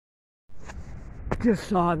just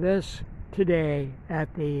saw this today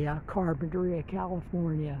at the Carpinteria,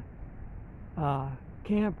 California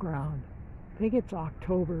campground. I think it's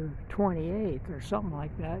October 28th or something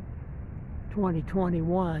like that,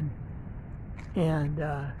 2021. And it's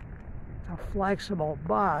a Flxible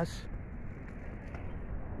bus.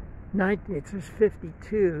 It says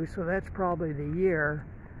 52, so that's probably the year.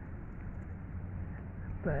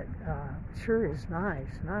 But sure is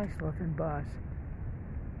nice looking bus.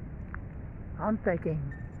 I'm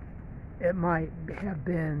thinking it might have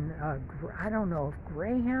been, I don't know if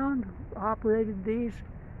Greyhound operated these,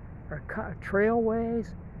 or Trailways.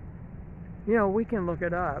 You know, we can look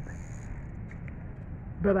it up.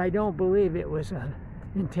 But I don't believe it was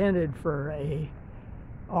intended for a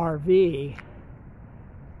RV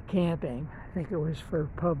camping. I think it was for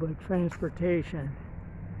public transportation.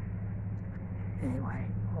 Anyway,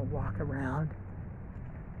 I'll walk around.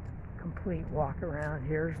 Complete walk around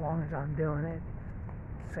here as long as I'm doing it,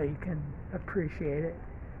 so you can appreciate it.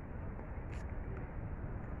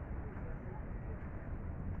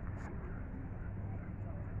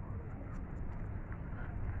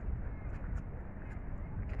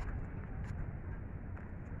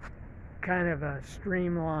 Kind of a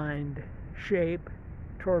streamlined shape,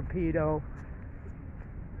 torpedo.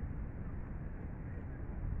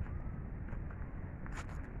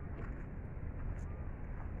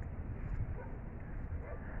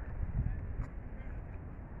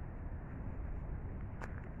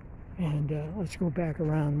 And let's go back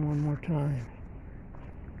around one more time.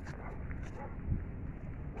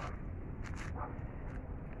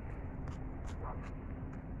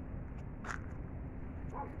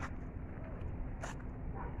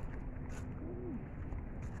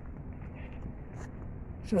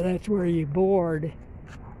 So that's where you board.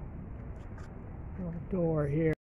 Little door here.